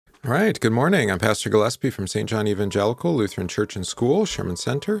All right, good morning. I'm Pastor Gillespie from St. John Evangelical Lutheran Church and School, Sherman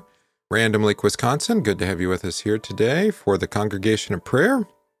Center, Random Lake, Wisconsin. Good to have you with us here today for the Congregation of Prayer,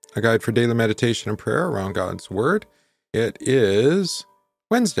 a guide for daily meditation and prayer around God's Word. It is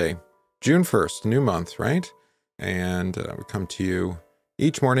Wednesday, June 1st, new month, right? And we come to you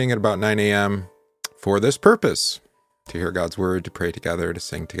each morning at about 9 a.m. for this purpose, to hear God's Word, to pray together, to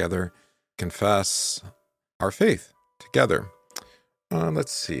sing together, confess our faith together.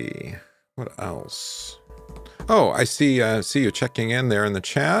 Let's see. What else? Oh, I see you checking in there in the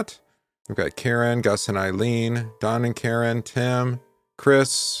chat. We've got Karen, Gus, and Eileen, Don and Karen, Tim,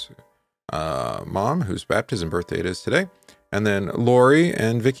 Chris, Mom, whose baptism birthday it is today, and then Lori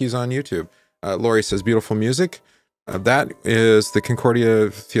and Vicky's on YouTube. Lori says, beautiful music. That is the Concordia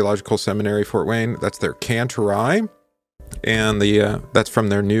Theological Seminary, Fort Wayne. That's their Cantorai, and that's from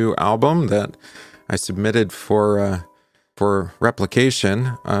their new album that I submitted for replication.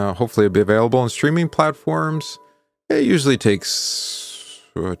 Hopefully it'll be available on streaming platforms. It usually takes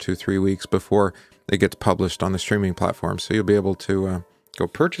 2-3 weeks before it gets published on the streaming platform. So you'll be able to go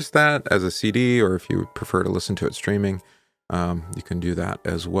purchase that as a CD, or if you prefer to listen to it streaming, you can do that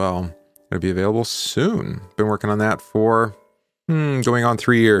as well. It'll be available soon. Been working on that for going on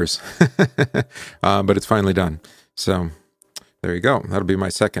 3 years, but it's finally done. So there you go. That'll be my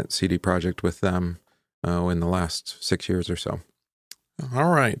second CD project with them. In the last 6 years or so. All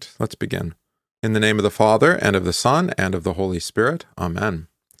right, let's begin. In the name of the Father, and of the Son, and of the Holy Spirit. Amen.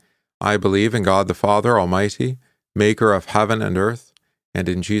 I believe in God the Father Almighty, maker of heaven and earth, and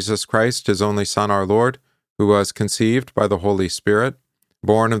in Jesus Christ, his only Son, our Lord, who was conceived by the Holy Spirit,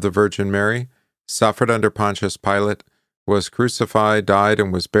 born of the Virgin Mary, suffered under Pontius Pilate, was crucified, died,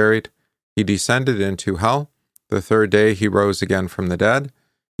 and was buried. He descended into hell. The third day he rose again from the dead.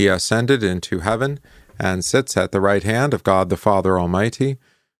 He ascended into heaven, and sits at the right hand of God the Father Almighty.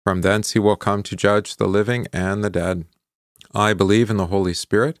 From thence he will come to judge the living and the dead. I believe in the Holy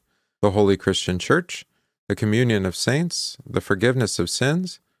Spirit, the holy Christian Church, the communion of saints, the forgiveness of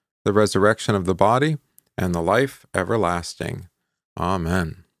sins, the resurrection of the body, and the life everlasting.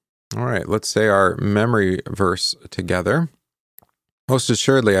 Amen. All right, let's say our memory verse together. Most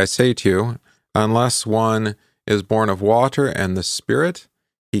assuredly I say to you, unless one is born of water and the Spirit,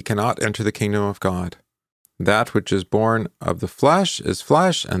 he cannot enter the kingdom of God. That which is born of the flesh is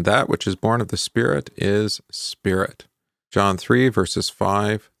flesh, and that which is born of the Spirit is spirit. John 3, verses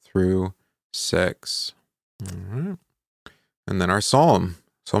 5 through 6. All right. And then our psalm,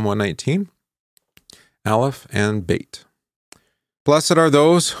 Psalm 119, Aleph and Beit. Blessed are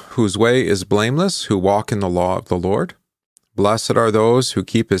those whose way is blameless, who walk in the law of the Lord. Blessed are those who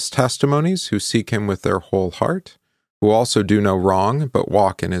keep his testimonies, who seek him with their whole heart, who also do no wrong, but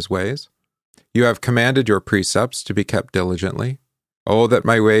walk in his ways. You have commanded your precepts to be kept diligently. Oh, that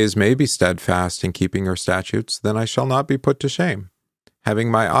my ways may be steadfast in keeping your statutes, then I shall not be put to shame, having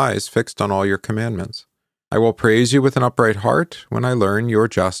my eyes fixed on all your commandments. I will praise you with an upright heart when I learn your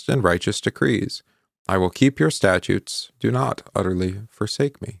just and righteous decrees. I will keep your statutes. Do not utterly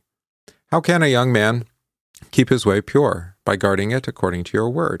forsake me. How can a young man keep his way pure? By guarding it according to your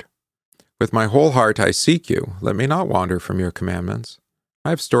word. With my whole heart I seek you. Let me not wander from your commandments. I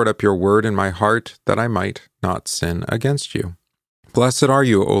have stored up your word in my heart, that I might not sin against you. Blessed are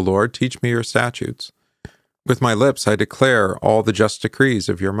you, O Lord, teach me your statutes. With my lips I declare all the just decrees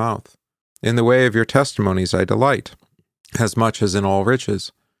of your mouth. In the way of your testimonies I delight, as much as in all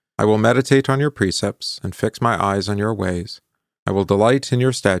riches. I will meditate on your precepts, and fix my eyes on your ways. I will delight in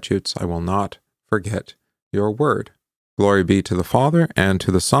your statutes, I will not forget your word. Glory be to the Father, and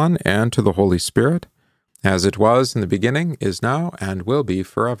to the Son, and to the Holy Spirit, as it was in the beginning, is now, and will be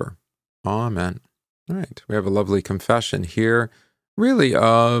forever. Amen. All right, we have a lovely confession here, really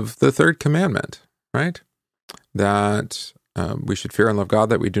of the third commandment, right? That we should fear and love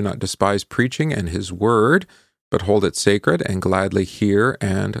God, that we do not despise preaching and his word, but hold it sacred and gladly hear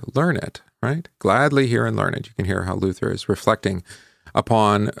and learn it, right? Gladly hear and learn it. You can hear how Luther is reflecting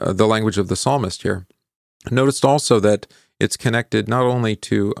upon the language of the psalmist here. Noticed also that it's connected not only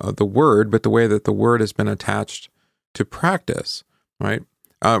to the word, but the way that the word has been attached to practice, right?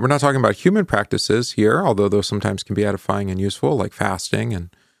 We're not talking about human practices here, although those sometimes can be edifying and useful, like fasting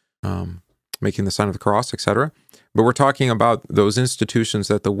and making the sign of the cross, etc. But we're talking about those institutions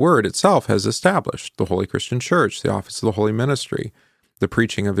that the word itself has established: the Holy Christian Church, the office of the Holy Ministry, the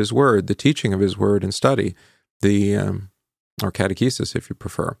preaching of his word, the teaching of his word and study, or catechesis if you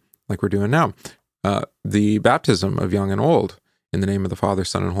prefer, like we're doing now. The baptism of young and old in the name of the Father,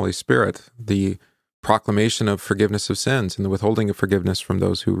 Son, and Holy Spirit, the proclamation of forgiveness of sins and the withholding of forgiveness from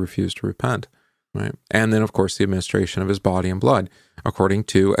those who refuse to repent. right? And then, of course, the administration of his body and blood, according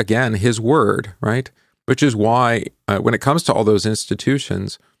to, again, his word, right? Which is why when it comes to all those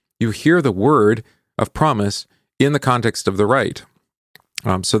institutions, you hear the word of promise in the context of the rite,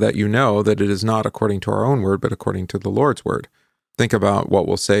 so that you know that it is not according to our own word, but according to the Lord's word. Think about what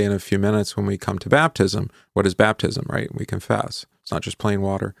we'll say in a few minutes when we come to baptism. What is baptism, right? We confess. It's not just plain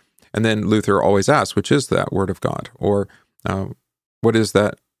water. And then Luther always asks, which is that word of God? Or what is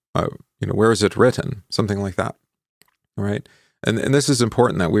that, where is it written? Something like that, all right? And this is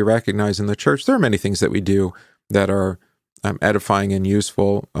important that we recognize in the church. There are many things that we do that are edifying and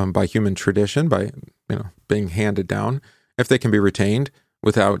useful by human tradition, by being handed down. If they can be retained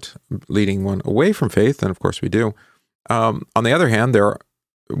without leading one away from faith, then of course we do. On the other hand,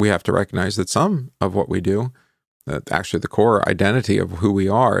 we have to recognize that some of what we do, actually the core identity of who we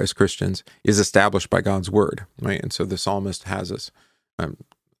are as Christians, is established by God's word, right? And so the psalmist has us.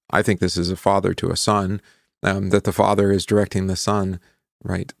 I think this is a father to a son, that the father is directing the son,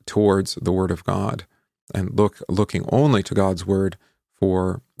 right, towards the word of God, and looking only to God's word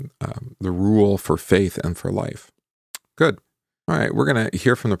for the rule for faith and for life. Good. All right, we're going to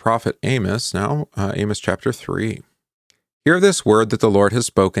hear from the prophet Amos now, Amos chapter 3. Hear this word that the Lord has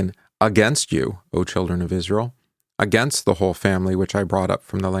spoken against you, O children of Israel, against the whole family which I brought up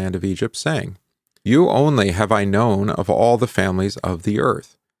from the land of Egypt, saying, You only have I known of all the families of the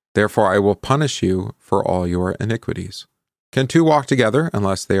earth. Therefore I will punish you for all your iniquities. Can two walk together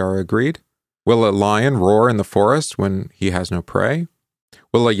unless they are agreed? Will a lion roar in the forest when he has no prey?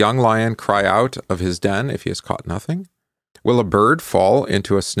 Will a young lion cry out of his den if he has caught nothing? Will a bird fall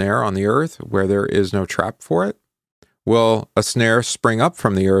into a snare on the earth where there is no trap for it? Will a snare spring up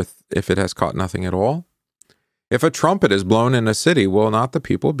from the earth if it has caught nothing at all? If a trumpet is blown in a city, will not the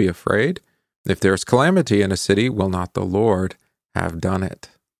people be afraid? If there is calamity in a city, will not the Lord have done it?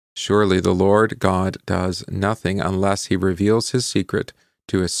 Surely the Lord God does nothing unless he reveals his secret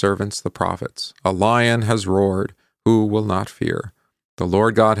to his servants the prophets. A lion has roared, who will not fear? The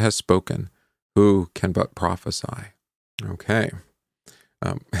Lord God has spoken, who can but prophesy? Okay.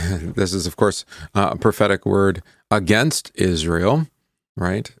 This is, of course, a prophetic word against Israel,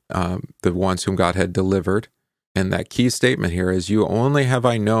 right? The ones whom God had delivered. And that key statement here is, You only have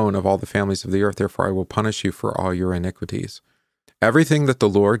I known of all the families of the earth, therefore I will punish you for all your iniquities. Everything that the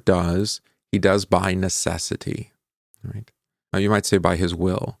Lord does, he does by necessity, right? Now you might say by his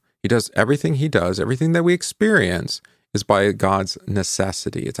will. He does everything he does, everything that we experience is by God's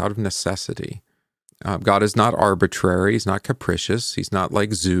necessity. It's out of necessity. God is not arbitrary. He's not capricious. He's not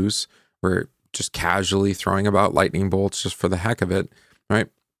like Zeus, where just casually throwing about lightning bolts just for the heck of it, right?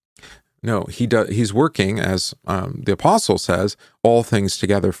 No, he's working, as the apostle says, all things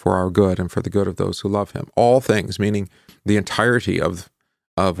together for our good and for the good of those who love him. All things, meaning the entirety of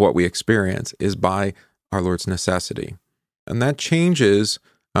what we experience, is by our Lord's necessity. And that changes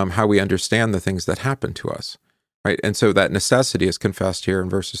how we understand the things that happen to us, right? And so that necessity is confessed here in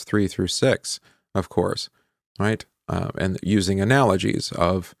verses 3 through 6, of course, right? And using analogies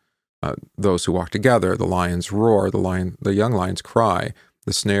of those who walk together, the lion's roar, the young lion's cry,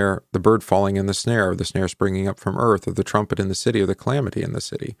 the snare, the bird falling in the snare springing up from earth, of the trumpet in the city, of the calamity in the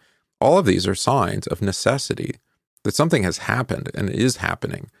city. All of these are signs of necessity, that something has happened and is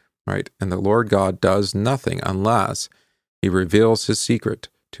happening, right? And the Lord God does nothing unless he reveals his secret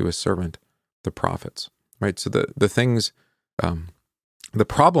to his servant, the prophets, right? So the things, the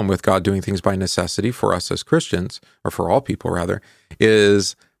problem with God doing things by necessity for us as Christians, or for all people rather,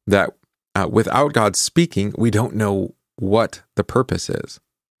 is that without God speaking, we don't know what the purpose is,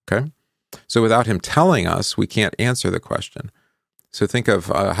 okay? So without him telling us, we can't answer the question. So think of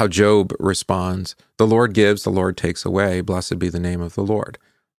how Job responds, the Lord gives, the Lord takes away, blessed be the name of the Lord.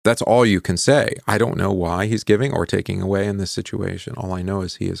 That's all you can say. I don't know why he's giving or taking away in this situation. All I know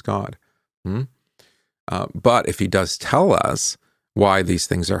is he is God. But if he does tell us why these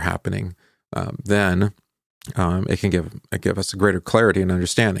things are happening, then it can give us a greater clarity and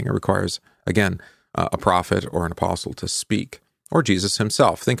understanding. It requires, again, a prophet or an apostle to speak, or Jesus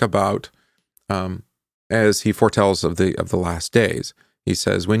himself. Think about as he foretells of the last days. He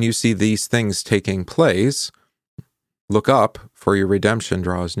says, when you see these things taking place, look up, for your redemption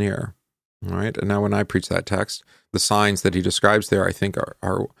draws near. All right. And now when I preach that text, the signs that he describes there, I think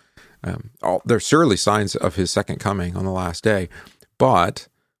are they're surely signs of his second coming on the last day, but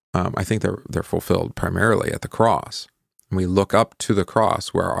I think they're fulfilled primarily at the cross. And we look up to the cross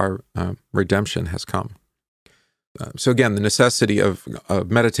where our redemption has come. So again, the necessity of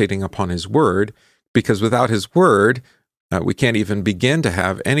meditating upon his word, because without his word, we can't even begin to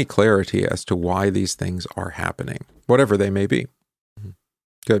have any clarity as to why these things are happening, whatever they may be.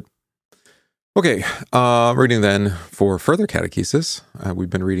 Good. Okay, reading then for further catechesis. We've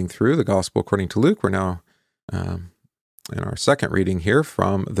been reading through the Gospel according to Luke. We're now in our second reading here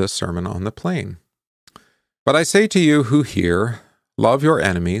from the Sermon on the Plain. But I say to you who hear, love your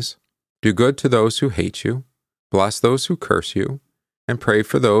enemies, do good to those who hate you, bless those who curse you, and pray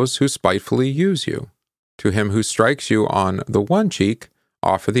for those who spitefully use you. To him who strikes you on the one cheek,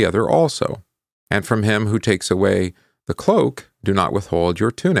 offer the other also. And from him who takes away the cloak, do not withhold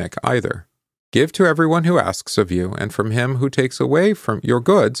your tunic either. Give to everyone who asks of you, and from him who takes away from your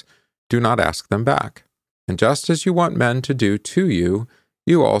goods, do not ask them back. And just as you want men to do to you,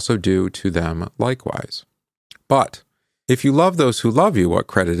 you also do to them likewise. But if you love those who love you, what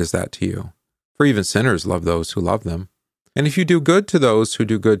credit is that to you? For even sinners love those who love them. And if you do good to those who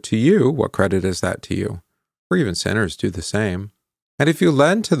do good to you, what credit is that to you? For even sinners do the same. And if you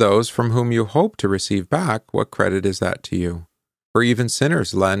lend to those from whom you hope to receive back, what credit is that to you? For even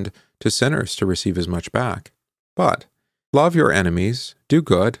sinners lend to sinners to receive as much back. But love your enemies, do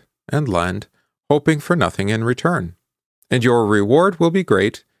good, and lend, hoping for nothing in return. And your reward will be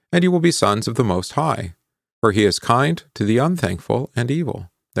great, and you will be sons of the Most High. For he is kind to the unthankful and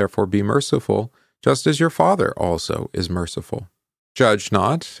evil. Therefore be merciful, just as your Father also is merciful. Judge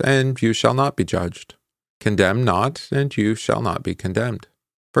not, and you shall not be judged. Condemn not, and you shall not be condemned.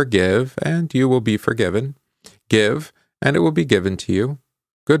 Forgive, and you will be forgiven. Give, and it will be given to you.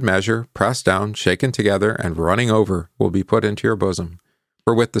 Good measure, pressed down, shaken together, and running over will be put into your bosom.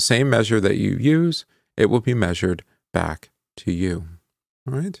 For with the same measure that you use, it will be measured back to you.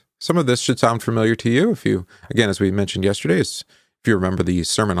 All right. Some of this should sound familiar to you if you, again, as we mentioned yesterday, if you remember the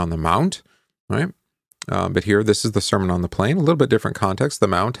Sermon on the Mount, right? But here, this is the Sermon on the Plain, a little bit different context. The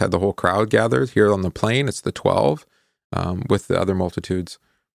Mount had the whole crowd gathered. Here on the plain, it's the 12, with the other multitudes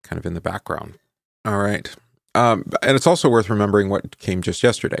kind of in the background. All right. And it's also worth remembering what came just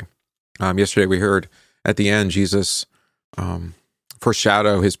yesterday. Yesterday we heard at the end Jesus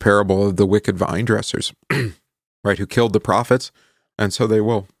foreshadow his parable of the wicked vine dressers, right, who killed the prophets, and so they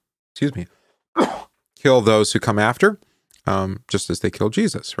will, kill those who come after, just as they killed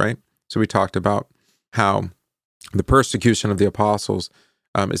Jesus, right? So we talked about how the persecution of the apostles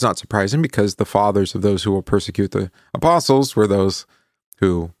is not surprising because the fathers of those who will persecute the apostles were those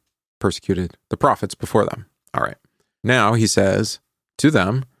who persecuted the prophets before them. All right. Now he says to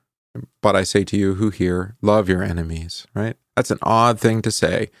them, but I say to you who hear, love your enemies, right? That's an odd thing to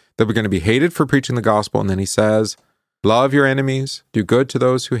say, that we're going to be hated for preaching the gospel. And then he says, love your enemies, do good to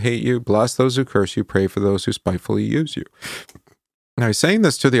those who hate you, bless those who curse you, pray for those who spitefully use you. Now he's saying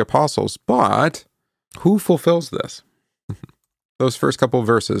this to the apostles, but who fulfills this? Those first couple of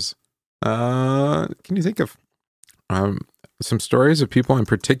verses. Can you think of some stories of people in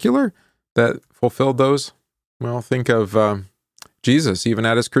particular that fulfilled those? Well, think of Jesus, even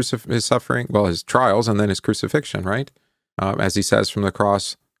at his suffering, well, his trials and then his crucifixion, right? As he says from the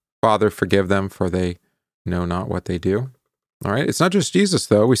cross, Father, forgive them, for they know not what they do. All right. It's not just Jesus,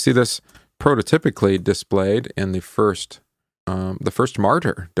 though. We see this prototypically displayed in the first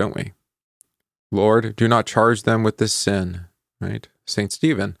martyr, don't we? Lord, do not charge them with this sin, right? St.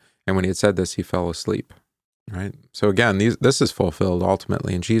 Stephen. And when he had said this, he fell asleep, right? So again, this is fulfilled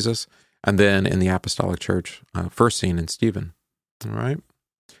ultimately in Jesus, and then in the Apostolic Church, first seen in Stephen. All right.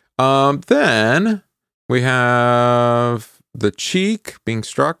 Then we have the cheek being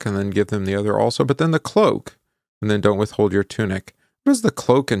struck, and then give them the other also, but then the cloak, and then don't withhold your tunic. What does the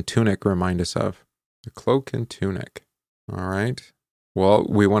cloak and tunic remind us of? The cloak and tunic. All right. Well,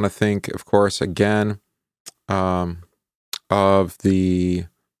 we want to think, of course, again, of the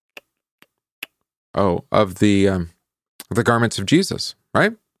garments of Jesus,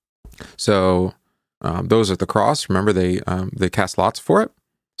 right? So those at the cross, remember they cast lots for it.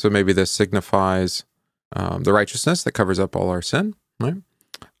 So maybe this signifies the righteousness that covers up all our sin, right?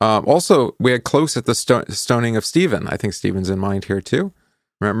 Also, we had close at the stoning of Stephen. I think Stephen's in mind here too.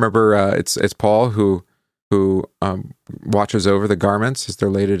 Remember, it's Paul who watches over the garments as they're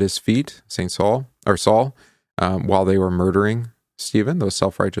laid at his feet, Saul, while they were murdering Stephen, those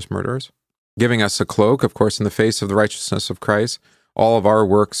self-righteous murderers, giving us a cloak, of course, in the face of the righteousness of Christ. All of our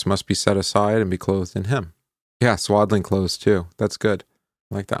works must be set aside and be clothed in him. Yeah, swaddling clothes too. That's good.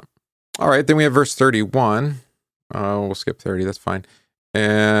 I like that. All right, then we have verse 31. We'll skip 30, that's fine.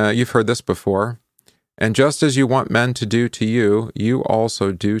 You've heard this before. And just as you want men to do to you, you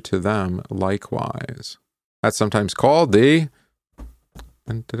also do to them likewise. That's sometimes called the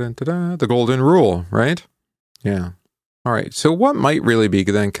golden rule, right? Yeah. All right, so what might really be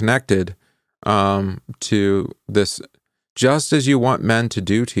then connected to this, just as you want men to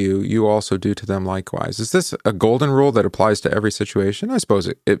do to you, you also do to them likewise? Is this a golden rule that applies to every situation? I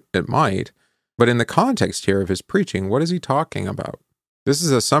suppose it might. But in the context here of his preaching, what is he talking about? This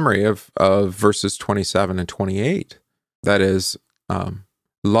is a summary of verses 27 and 28. That is,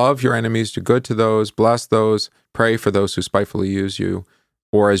 love your enemies, do good to those, bless those, pray for those who spitefully use you.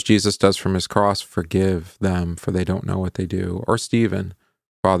 Or as Jesus does from his cross, forgive them, for they don't know what they do. Or Stephen,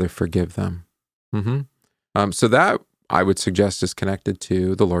 Father, forgive them. So that, I would suggest, is connected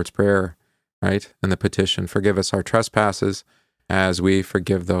to the Lord's Prayer, right? And the petition, forgive us our trespasses as we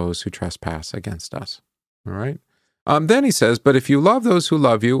forgive those who trespass against us. All right? Then he says, but if you love those who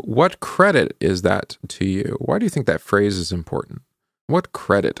love you, what credit is that to you? Why do you think that phrase is important? What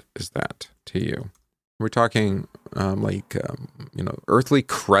credit is that to you? We're talking earthly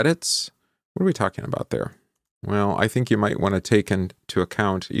credits? What are we talking about there? Well, I think you might want to take into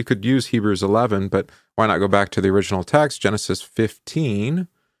account, you could use Hebrews 11, but why not go back to the original text, Genesis 15,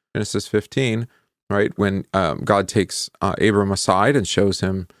 right? When God takes Abram aside and shows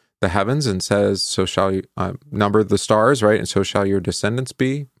him the heavens and says, so shall you number the stars, right? And so shall your descendants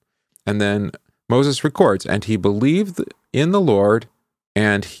be. And then Moses records, and he believed in the Lord,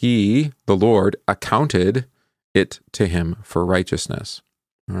 and he, the Lord, accounted it to him for righteousness.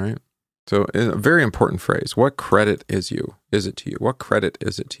 All right. So a very important phrase. What credit is it to you? What credit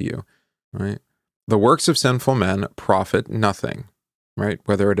is it to you? Right? The works of sinful men profit nothing. Right?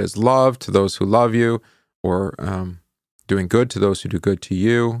 Whether it is love to those who love you, or doing good to those who do good to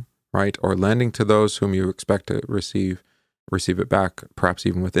you, right? Or lending to those whom you expect to receive it back, perhaps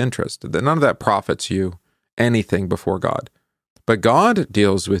even with interest. None of that profits you anything before God. But God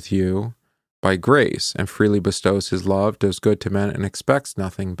deals with you by grace and freely bestows his love, does good to men, and expects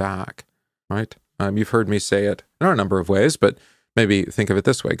nothing back, right? You've heard me say it in a number of ways, but maybe think of it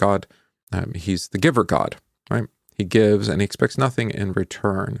this way. God, he's the giver God, right? He gives and he expects nothing in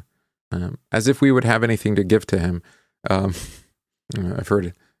return, as if we would have anything to give to him. I've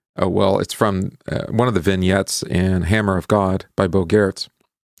heard, it's from one of the vignettes in Hammer of God by Bo Garretz,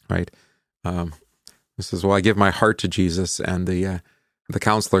 right? This is, well, I give my heart to Jesus, and the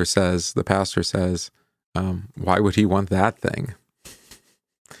counselor says, the pastor says, why would he want that thing?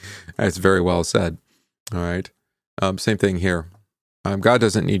 It's very well said. All right. Same thing here. God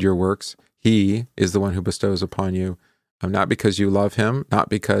doesn't need your works. He is the one who bestows upon you, not because you love him, not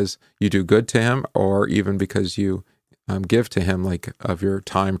because you do good to him, or even because you give to him like of your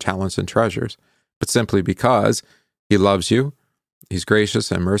time, talents, and treasures, but simply because he loves you, he's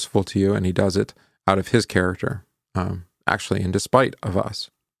gracious and merciful to you, and he does it out of his character, actually in despite of us.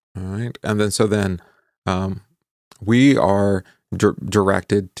 All right. And then we are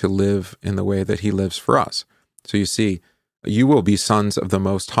directed to live in the way that he lives for us. So you see, you will be sons of the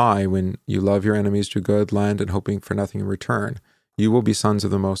Most High when you love your enemies, do good, lend, and hoping for nothing in return. You will be sons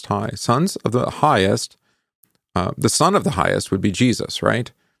of the Most High. Sons of the highest, the Son of the highest would be Jesus,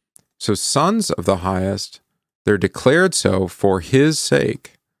 right? So sons of the highest, they're declared so for his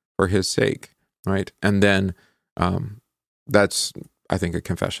sake, right? And then that's, I think, a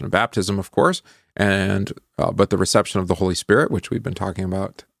confession of baptism, of course, and but the reception of the Holy Spirit, which we've been talking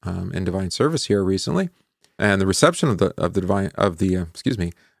about in divine service here recently. And the reception of the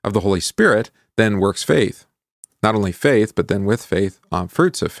Holy Spirit then works faith. Not only faith, but then with faith,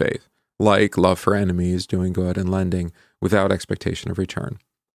 fruits of faith, like love for enemies, doing good, and lending without expectation of return.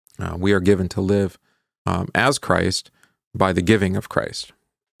 We are given to live as Christ by the giving of Christ,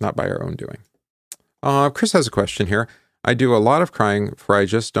 not by our own doing. Chris has a question here. I do a lot of crying, for I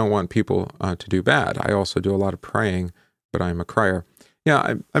just don't want people to do bad. I also do a lot of praying, but I'm a crier.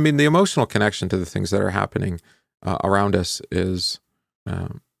 Yeah, I mean, the emotional connection to the things that are happening around us is,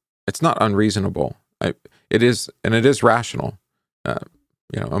 it's not unreasonable. It is rational,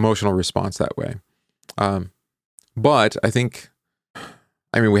 emotional response that way. But I think,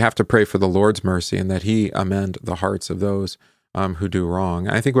 we have to pray for the Lord's mercy and that he amend the hearts of those who do wrong.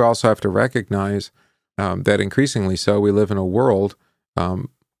 I think we also have to recognize that increasingly so, we live in a world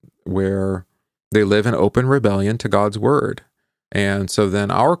where they live in open rebellion to God's word. And so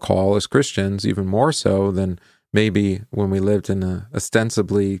then our call as Christians, even more so than maybe when we lived in an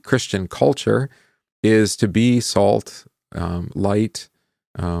ostensibly Christian culture, is to be salt, light.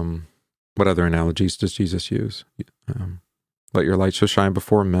 What other analogies does Jesus use? Let your light so shine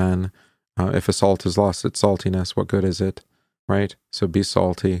before men. If a salt has lost its saltiness, what good is it? Right? So be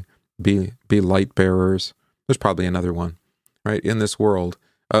salty, be light bearers. There's probably another one, right? In this world,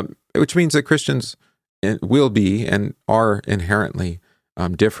 which means that Christians will be and are inherently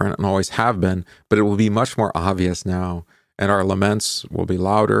different and always have been, but it will be much more obvious now. And our laments will be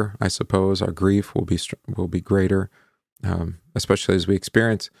louder, I suppose. Our grief will be greater, especially as we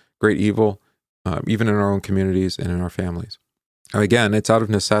experience great evil, even in our own communities and in our families. Again, it's out of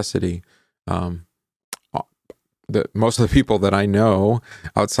necessity Um, most of the people that I know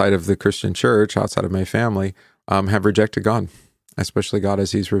outside of the Christian church, outside of my family, have rejected God, especially God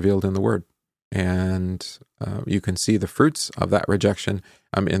as he's revealed in the Word. And you can see the fruits of that rejection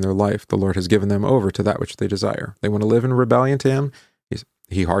in their life. The Lord has given them over to that which they desire. They want to live in rebellion to him.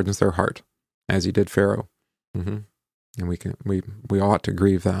 He hardens their heart, as he did Pharaoh. And we ought to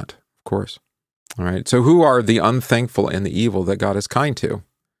grieve that, of course. All right. So who are the unthankful and the evil that God is kind to?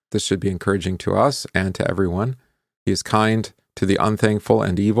 This should be encouraging to us and to everyone. He is kind to the unthankful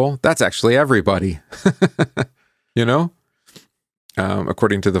and evil. That's actually everybody,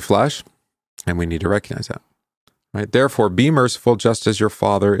 according to the flesh. And we need to recognize that. Right. Therefore, be merciful just as your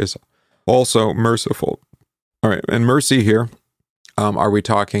Father is also merciful. All right. And mercy here, are we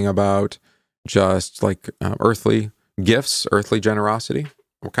talking about just like earthly gifts, earthly generosity?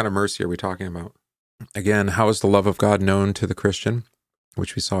 What kind of mercy are we talking about? Again, how is the love of God known to the Christian,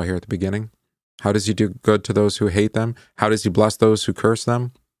 which we saw here at the beginning? How does he do good to those who hate them? How does he bless those who curse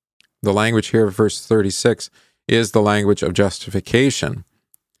them? The language here of verse 36 is the language of justification.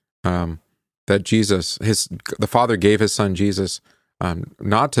 That the Father gave his Son Jesus,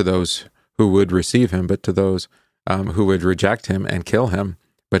 not to those who would receive him, but to those who would reject him and kill him.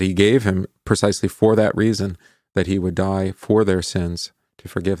 But he gave him precisely for that reason, that he would die for their sins, to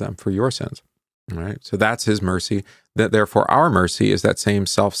forgive them for your sins. All right. So that's his mercy. That therefore our mercy is that same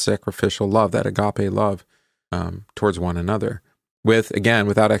self-sacrificial love, that agape love towards one another,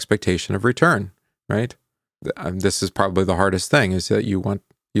 without expectation of return. Right. This is probably the hardest thing, is that you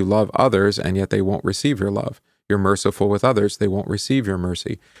love others and yet they won't receive your love. You're merciful with others, they won't receive your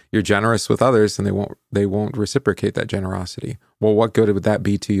mercy. You're generous with others and they won't reciprocate that generosity. Well, what good would that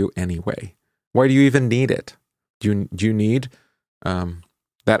be to you anyway? Why do you even need it? Do you need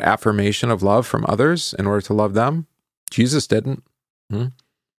that affirmation of love from others in order to love them? Jesus didn't.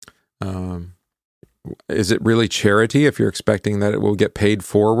 Is it really charity if you're expecting that it will get paid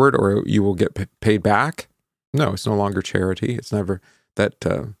forward or you will get paid back? No, it's no longer charity. It's never that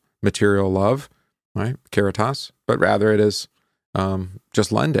material love, right? Caritas, but rather it is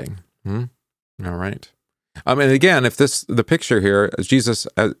just lending. All right. And again, if the picture here, Jesus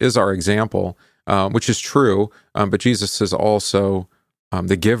is our example, which is true, but Jesus is also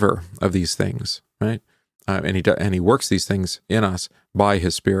the giver of these things, right? And he works these things in us by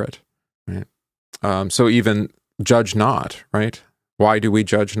his Spirit, right? So even judge not, right? Why do we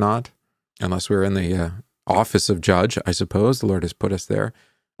judge not? Unless we're in the office of judge, I suppose. The Lord has put us there.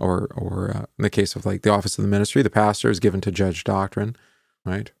 Or in the case of like the office of the ministry, the pastor is given to judge doctrine,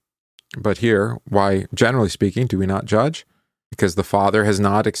 right? But here, why, generally speaking, do we not judge? Because the Father has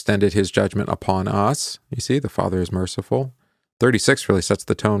not extended his judgment upon us. You see, the Father is merciful. 36 really sets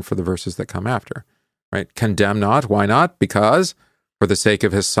the tone for the verses that come after, right? Condemn not. Why not? Because for the sake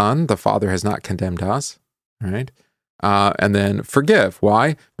of his Son, the Father has not condemned us, right? And then forgive.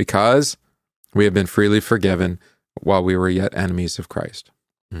 Why? Because we have been freely forgiven while we were yet enemies of Christ.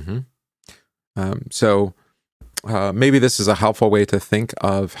 So maybe this is a helpful way to think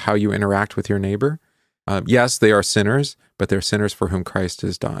of how you interact with your neighbor. Yes, they are sinners, but they're sinners for whom Christ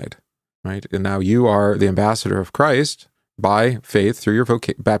has died, right? And now you are the ambassador of Christ by faith through your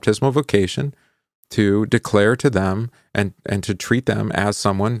baptismal vocation to declare to them and to treat them as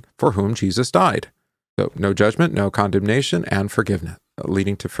someone for whom Jesus died. So no judgment, no condemnation, and forgiveness,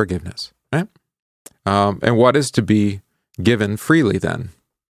 leading to forgiveness, right? And what is to be given freely then?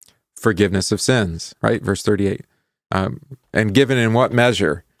 Forgiveness of sins, right? Verse 38. And given in what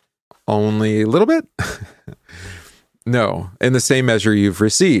measure? Only a little bit? No, in the same measure you've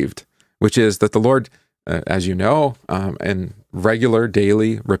received, which is that the Lord, as you know, in regular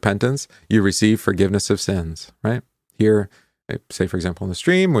daily repentance, you receive forgiveness of sins, right? Here, say, for example, in the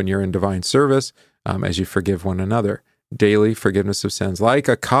stream, when you're in divine service, as you forgive one another, daily forgiveness of sins, like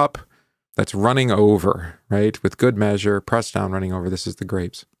a cup that's running over, right? With good measure, pressed down, running over. This is the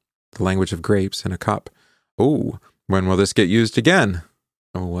grapes, the language of grapes in a cup. Oh, when will this get used again?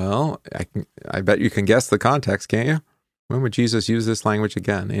 Oh, well, I bet you can guess the context, can't you? When would Jesus use this language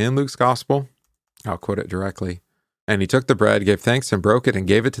again? In Luke's gospel, I'll quote it directly. And he took the bread, gave thanks, and broke it, and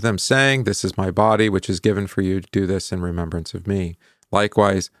gave it to them, saying, "This is my body, which is given for you. To do this in remembrance of me."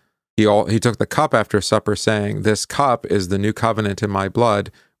 Likewise, he took the cup after supper, saying, "This cup is the new covenant in my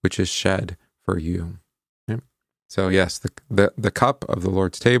blood, which is shed for you." Okay? So yes, the cup of the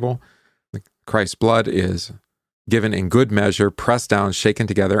Lord's table, Christ's blood, is given in good measure, pressed down, shaken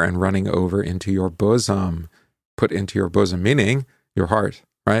together, and running over into your bosom. Put into your bosom, meaning your heart,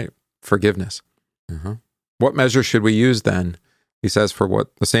 right? Forgiveness. What measure should we use then? He says, for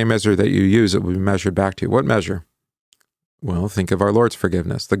what the same measure that you use, it will be measured back to you. What measure? Well, think of our Lord's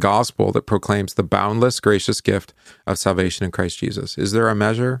forgiveness, the gospel that proclaims the boundless, gracious gift of salvation in Christ Jesus. Is there a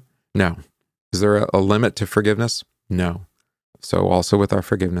measure? No. Is there a limit to forgiveness? No. So also with our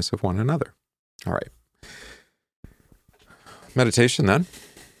forgiveness of one another. All right. Meditation then.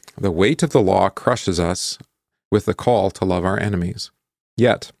 The weight of the law crushes us with the call to love our enemies.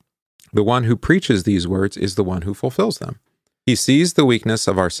 Yet, the one who preaches these words is the one who fulfills them. He sees the weakness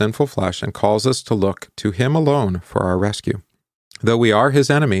of our sinful flesh and calls us to look to him alone for our rescue. Though we are his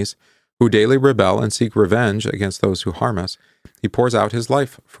enemies, who daily rebel and seek revenge against those who harm us, he pours out his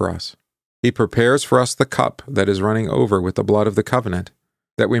life for us. He prepares for us the cup that is running over with the blood of the covenant,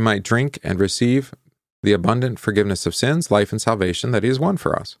 that we might drink and receive the abundant forgiveness of sins, life, and salvation that he has won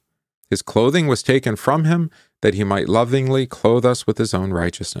for us. His clothing was taken from him, that he might lovingly clothe us with his own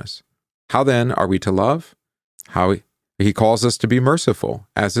righteousness. How then are we to love? How he calls us to be merciful,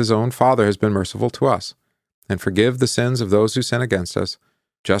 as his own Father has been merciful to us, and forgive the sins of those who sin against us,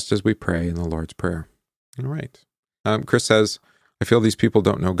 just as we pray in the Lord's Prayer. All right. Chris says, I feel these people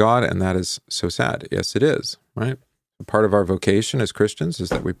don't know God, and that is so sad. Yes, it is, right? Part of our vocation as Christians is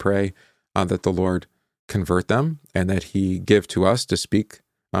that we pray that the Lord convert them and that he give to us to speak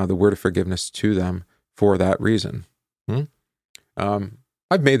the word of forgiveness to them for that reason.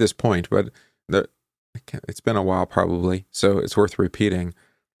 I've made this point, but it's been a while probably, so it's worth repeating.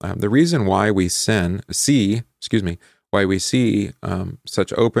 The reason why we see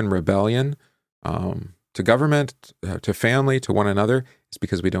such open rebellion to government, to family, to one another, is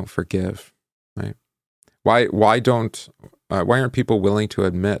because we don't forgive. Right? Why aren't people willing to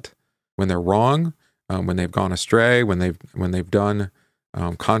admit when they're wrong, when they've gone astray, when they've done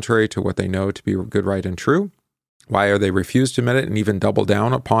contrary to what they know to be good, right, and true? Why are they refused to admit it and even double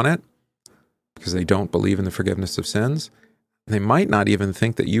down upon it? Because they don't believe in the forgiveness of sins. They might not even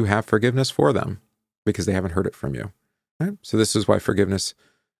think that you have forgiveness for them because they haven't heard it from you. Right? So this is why forgiveness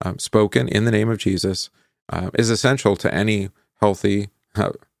spoken in the name of Jesus is essential to any healthy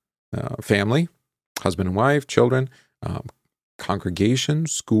family, husband and wife, children, congregation,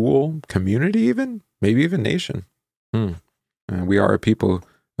 school, community even, maybe even nation. We are a people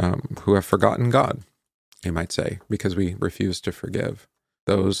who have forgotten God, you might say, because we refuse to forgive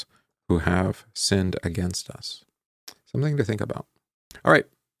those who have sinned against us. Something to think about. All right,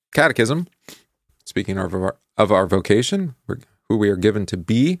 catechism. Speaking of our vocation, who we are given to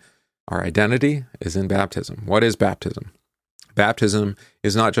be, our identity is in baptism. What is baptism? Baptism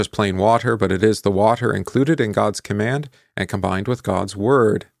is not just plain water, but it is the water included in God's command and combined with God's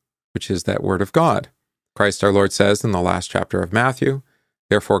word, which is that word of God. Christ our Lord says in the last chapter of Matthew,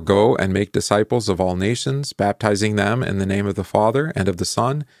 "Therefore go and make disciples of all nations, baptizing them in the name of the Father and of the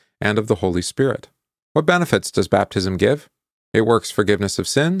Son and of the Holy Spirit." What benefits does baptism give? It works forgiveness of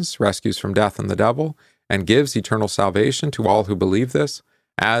sins, rescues from death and the devil, and gives eternal salvation to all who believe this,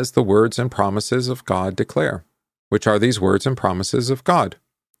 as the words and promises of God declare. Which are these words and promises of God?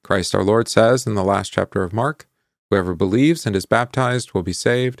 Christ our Lord says in the last chapter of Mark, "Whoever believes and is baptized will be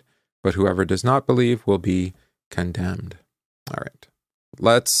saved, but whoever does not believe will be condemned." All right.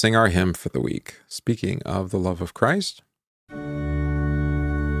 Let's sing our hymn for the week. Speaking of the love of Christ.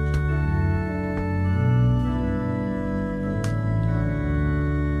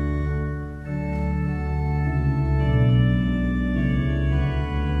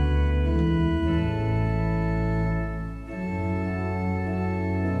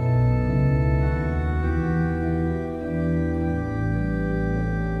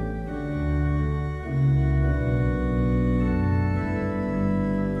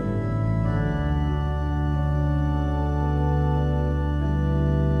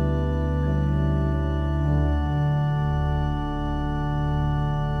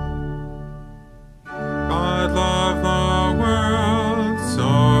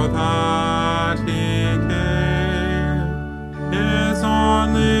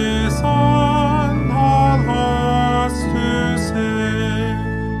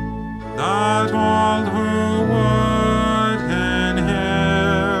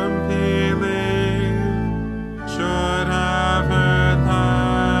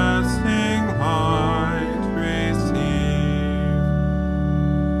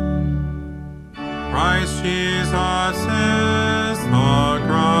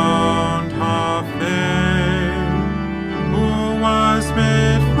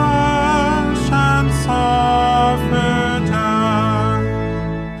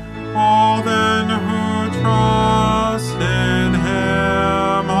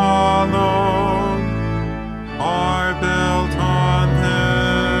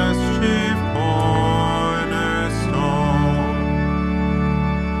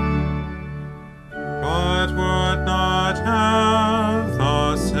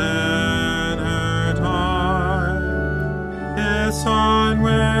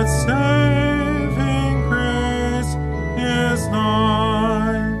 its saving grace is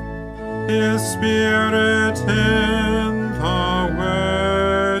nigh. His Spirit in the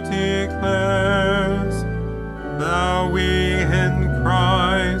Word declares that we in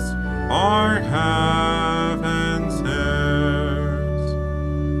Christ are heaven's heirs.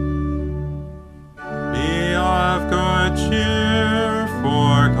 Be of good cheer,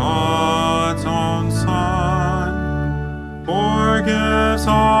 for God's own Son forgives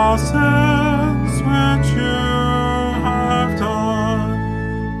all sins which you have done,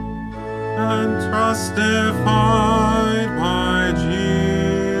 and justified by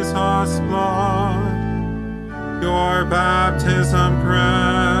Jesus' blood, your baptism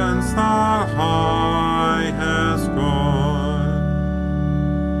grants the highest good.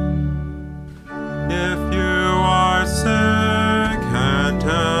 If you are sick and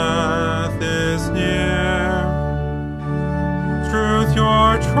death is near, truth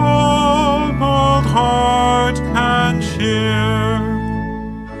your troubled heart can cheer.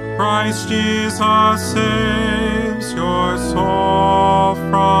 Christ Jesus saves your soul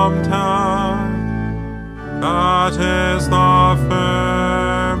from death. That is the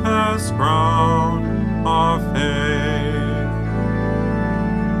firmest ground of faith.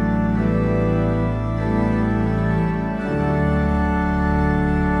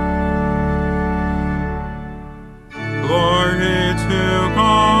 Glory to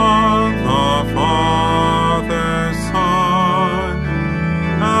God the Father, Son,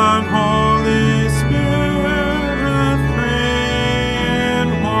 and Holy Spirit, three in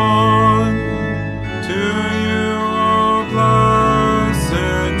one. To you, O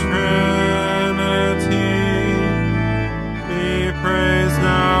blessed Trinity, be praise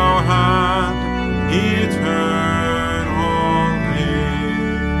now and eternally.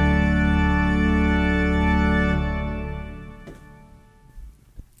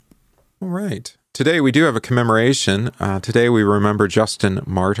 All right. Today we do have a commemoration. Today we remember Justin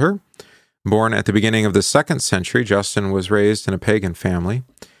Martyr. Born at the beginning of the 2nd century, Justin was raised in a pagan family.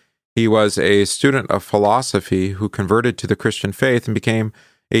 He was a student of philosophy who converted to the Christian faith and became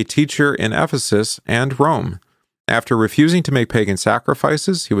a teacher in Ephesus and Rome. After refusing to make pagan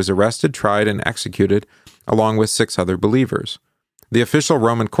sacrifices, he was arrested, tried, and executed, along with 6 other believers. The official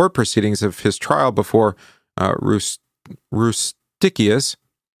Roman court proceedings of his trial before Rusticius,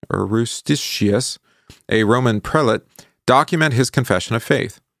 a Roman prelate, document his confession of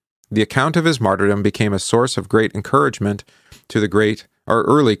faith. The account of his martyrdom became a source of great encouragement to the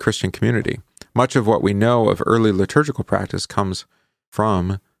early Christian community. Much of what we know of early liturgical practice comes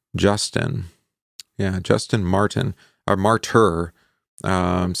from Justin. Yeah, Justin Martyr.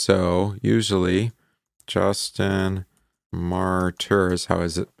 So usually Justin Martyr is how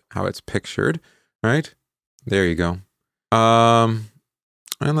it's pictured, right? There you go. And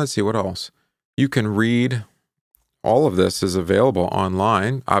let's see what else. You can read. All of this is available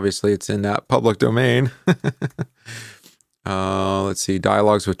online. Obviously, it's in that public domain. Let's see.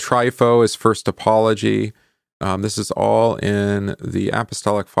 Dialogues with Trypho, his first apology. This is all in the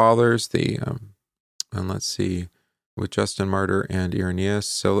Apostolic Fathers. And let's see, with Justin Martyr and Irenaeus.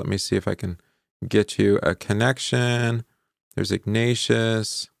 So let me see if I can get you a connection. There's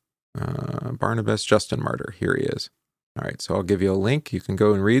Ignatius, Barnabas, Justin Martyr. Here he is. All right, so I'll give you a link. You can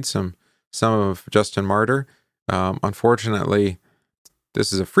go and read some of Justin Martyr. Unfortunately,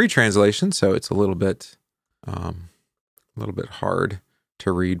 this is a free translation, so it's a little bit hard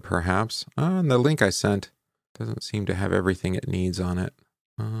to read, perhaps. And the link I sent doesn't seem to have everything it needs on it.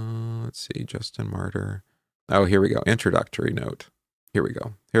 Let's see, Justin Martyr. Oh, here we go. Introductory note. Here we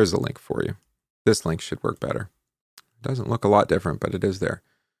go. Here's the link for you. This link should work better. It doesn't look a lot different, but it is there.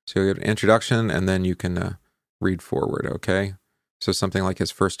 So you get an introduction, and then you can read forward, okay? So something like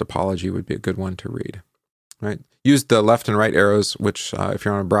his first apology would be a good one to read. Right? Use the left and right arrows, which if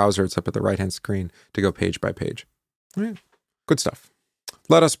you're on a browser, it's up at the right-hand screen to go page by page. All right? Good stuff.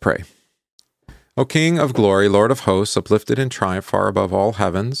 Let us pray. O King of glory, Lord of hosts, uplifted in triumph far above all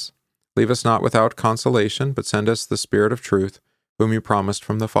heavens, leave us not without consolation, but send us the Spirit of truth, whom you promised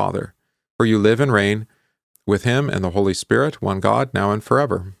from the Father. For you live and reign with him and the Holy Spirit, one God, now and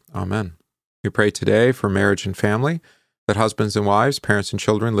forever. Amen. We pray today for marriage and family, that husbands and wives, parents and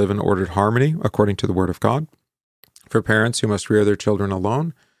children live in ordered harmony according to the Word of God. For parents who must rear their children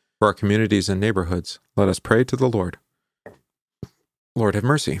alone, for our communities and neighborhoods, let us pray to the Lord. Lord, have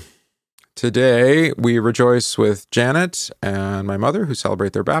mercy. Today, we rejoice with Janet and my mother who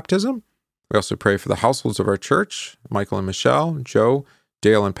celebrate their baptism. We also pray for the households of our church, Michael and Michelle, Joe,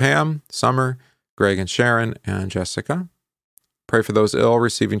 Dale and Pam, Summer, Greg and Sharon, and Jessica. Pray for those ill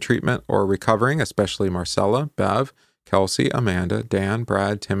receiving treatment or recovering, especially Marcella, Bev, Kelsey, Amanda, Dan,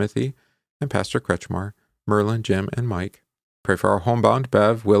 Brad, Timothy, and Pastor Kretschmar, Merlin, Jim, and Mike. Pray for our homebound,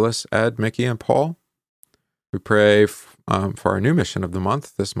 Bev, Willis, Ed, Mickey, and Paul. We pray for our new mission of the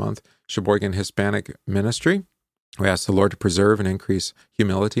month, this month, Sheboygan Hispanic Ministry. We ask the Lord to preserve and increase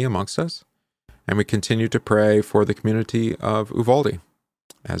humility amongst us. And we continue to pray for the community of Uvalde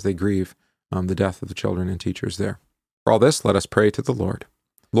as they grieve the death of the children and teachers there. For all this, let us pray to the Lord.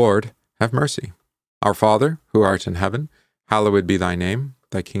 Lord, have mercy. Our Father, who art in heaven, hallowed be thy name.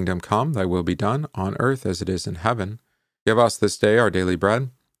 Thy kingdom come, thy will be done, on earth as it is in heaven. Give us this day our daily bread,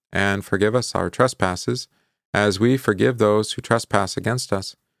 and forgive us our trespasses, as we forgive those who trespass against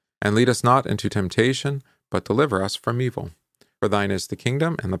us. And lead us not into temptation, but deliver us from evil. For thine is the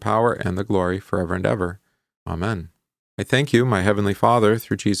kingdom, and the power, and the glory, forever and ever. Amen. I thank you, my heavenly Father,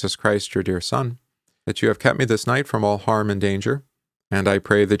 through Jesus Christ, your dear Son, that you have kept me this night from all harm and danger. And I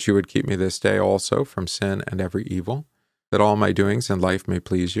pray that you would keep me this day also from sin and every evil, that all my doings in life may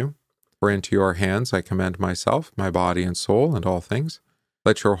please you. For into your hands I commend myself, my body and soul, and all things.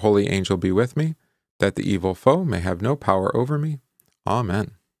 Let your holy angel be with me, that the evil foe may have no power over me.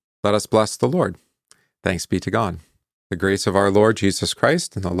 Amen. Let us bless the Lord. Thanks be to God. The grace of our Lord Jesus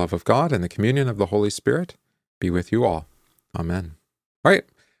Christ, and the love of God, and the communion of the Holy Spirit be with you all. Amen. All right.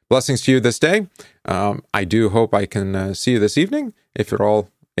 Blessings to you this day. I do hope I can see you this evening, if you're all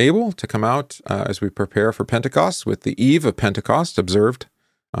able to come out as we prepare for Pentecost, with the eve of Pentecost observed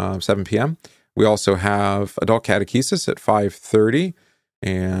 7 p.m. We also have adult catechesis at 5:30,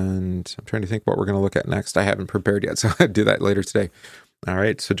 and I'm trying to think what we're going to look at next. I haven't prepared yet, so I'll do that later today. All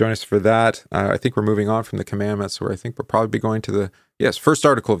right, so join us for that. I think we're moving on from the commandments, where I think we'll probably be going to the, first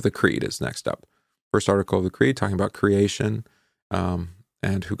article of the Creed is next up. First article of the Creed, talking about creation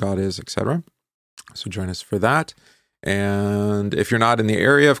and who God is, etc. So join us for that. And if you're not in the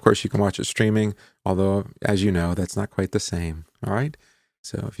area, of course, you can watch it streaming, although, as you know, that's not quite the same, all right?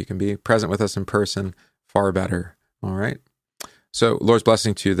 So if you can be present with us in person, far better, all right? So Lord's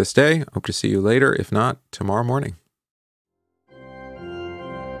blessing to you this day. Hope to see you later, if not, tomorrow morning.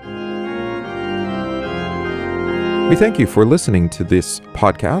 We thank you for listening to this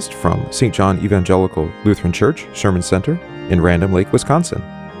podcast from St. John Evangelical Lutheran Church, Sherman Center in Random Lake, Wisconsin.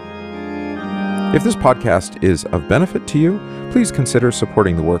 If this podcast is of benefit to you, please consider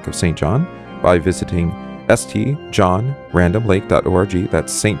supporting the work of St. John by visiting stjohnrandomlake.org.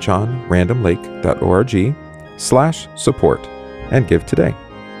 That's stjohnrandomlake.org/support, and give today.